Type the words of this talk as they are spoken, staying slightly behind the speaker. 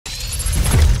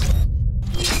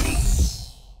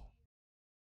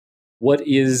what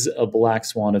is a black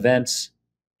swan event,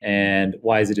 and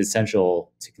why is it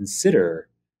essential to consider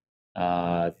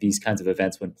these kinds of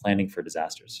events when planning for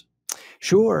disasters?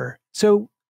 Sure. So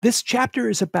this chapter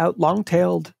is about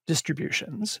long-tailed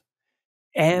distributions.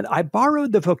 And I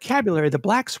borrowed the vocabulary. The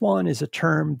black swan is a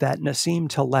term that Nassim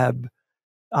Taleb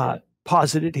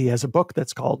posited. He has a book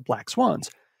that's called Black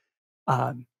Swans.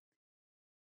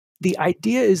 The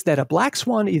idea is that a black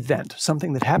swan event,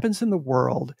 something that happens in the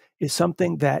world, is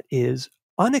something that is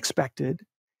unexpected,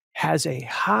 has a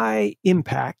high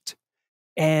impact,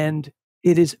 and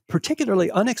it is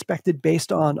particularly unexpected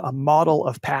based on a model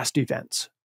of past events.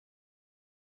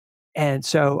 And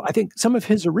so I think some of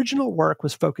his original work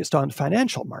was focused on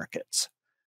financial markets,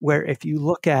 where if you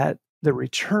look at the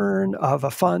return of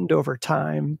a fund over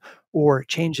time or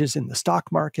changes in the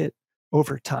stock market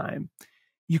over time,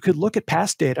 you could look at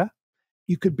past data,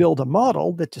 you could build a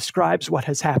model that describes what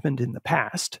has happened in the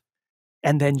past,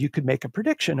 and then you could make a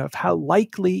prediction of how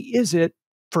likely is it,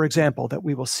 for example, that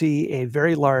we will see a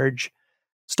very large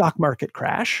stock market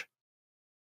crash,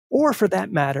 or for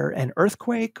that matter, an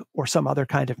earthquake or some other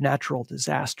kind of natural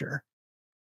disaster.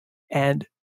 And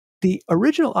the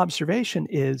original observation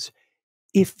is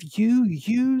if you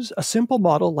use a simple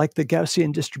model like the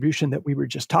Gaussian distribution that we were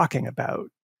just talking about,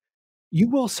 you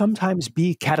will sometimes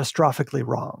be catastrophically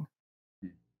wrong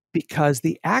because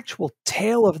the actual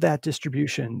tail of that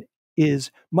distribution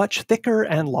is much thicker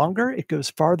and longer. It goes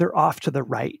farther off to the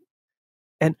right.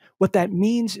 And what that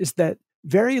means is that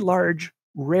very large,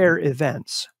 rare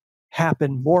events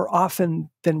happen more often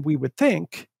than we would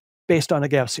think based on a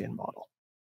Gaussian model.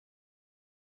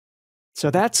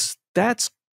 So that's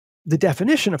the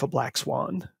definition of a black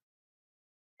swan.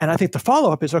 And I think the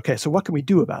follow-up is, okay, so what can we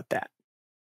do about that?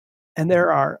 And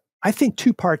there are, I think,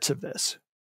 two parts of this.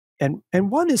 And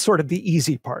one is sort of the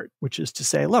easy part, which is to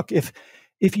say, look, if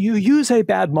you use a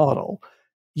bad model,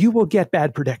 you will get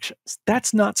bad predictions.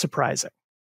 That's not surprising.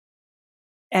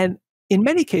 And in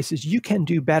many cases, you can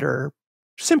do better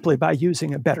simply by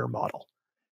using a better model.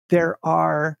 There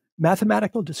are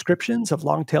mathematical descriptions of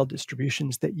long-tail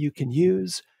distributions that you can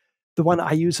use. The one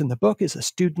I use in the book is a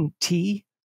student T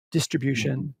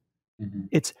distribution. Mm-hmm.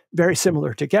 It's very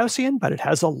similar to Gaussian, but it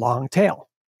has a long tail.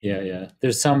 Yeah.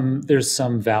 There's some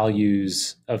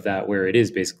values of that where it is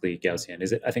basically Gaussian.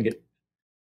 Is it? I think it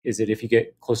is. It if you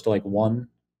get close to like 1,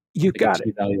 you got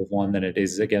it. Value of 1, then it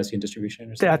is a Gaussian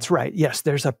distribution. Or something? That's right. Yes,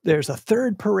 there's a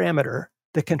third parameter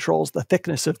that controls the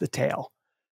thickness of the tail,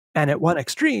 and at one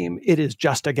extreme it is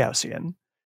just a Gaussian,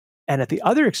 and at the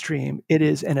other extreme it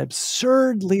is an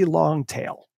absurdly long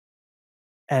tail.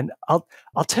 And I'll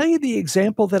tell you the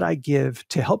example that I give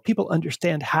to help people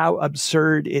understand how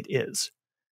absurd it is,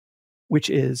 which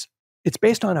is it's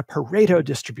based on a Pareto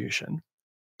distribution,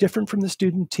 different from the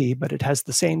student T, but it has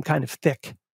the same kind of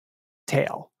thick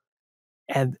tail.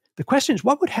 And the question is,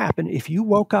 what would happen if you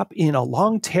woke up in a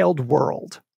long-tailed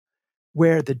world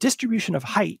where the distribution of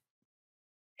height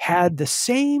had the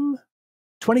same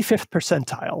 25th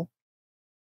percentile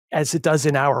as it does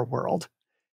in our world,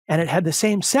 and it had the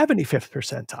same 75th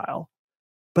percentile,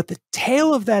 but the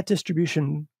tail of that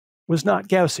distribution was not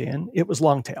Gaussian, it was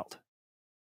long-tailed.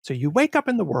 So you wake up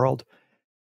in the world,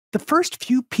 the first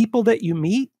few people that you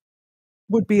meet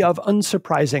would be of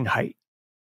unsurprising height.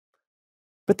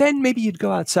 But then maybe you'd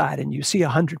go outside and you see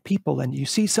 100 people and you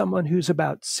see someone who's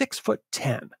about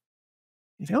 6'10".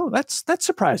 You know, that's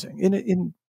surprising.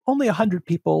 In only 100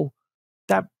 people,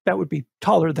 that would be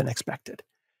taller than expected.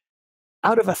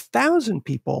 Out of 1,000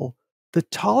 people, the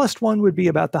tallest one would be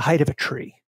about the height of a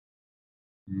tree.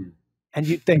 Mm. And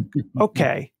you'd think,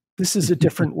 okay, this is a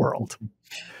different world.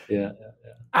 Yeah.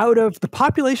 Out of the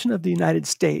population of the United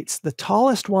States, the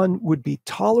tallest one would be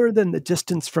taller than the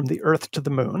distance from the Earth to the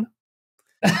moon.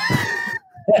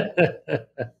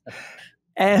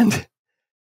 And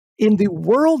in the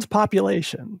world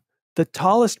population, the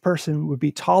tallest person would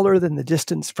be taller than the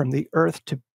distance from the Earth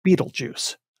to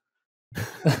Betelgeuse.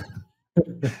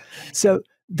 So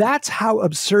that's how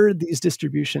absurd these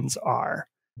distributions are.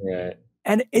 Right.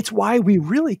 And it's why we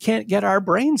really can't get our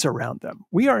brains around them.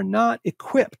 We are not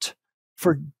equipped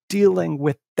for dealing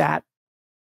with that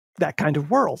kind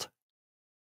of world.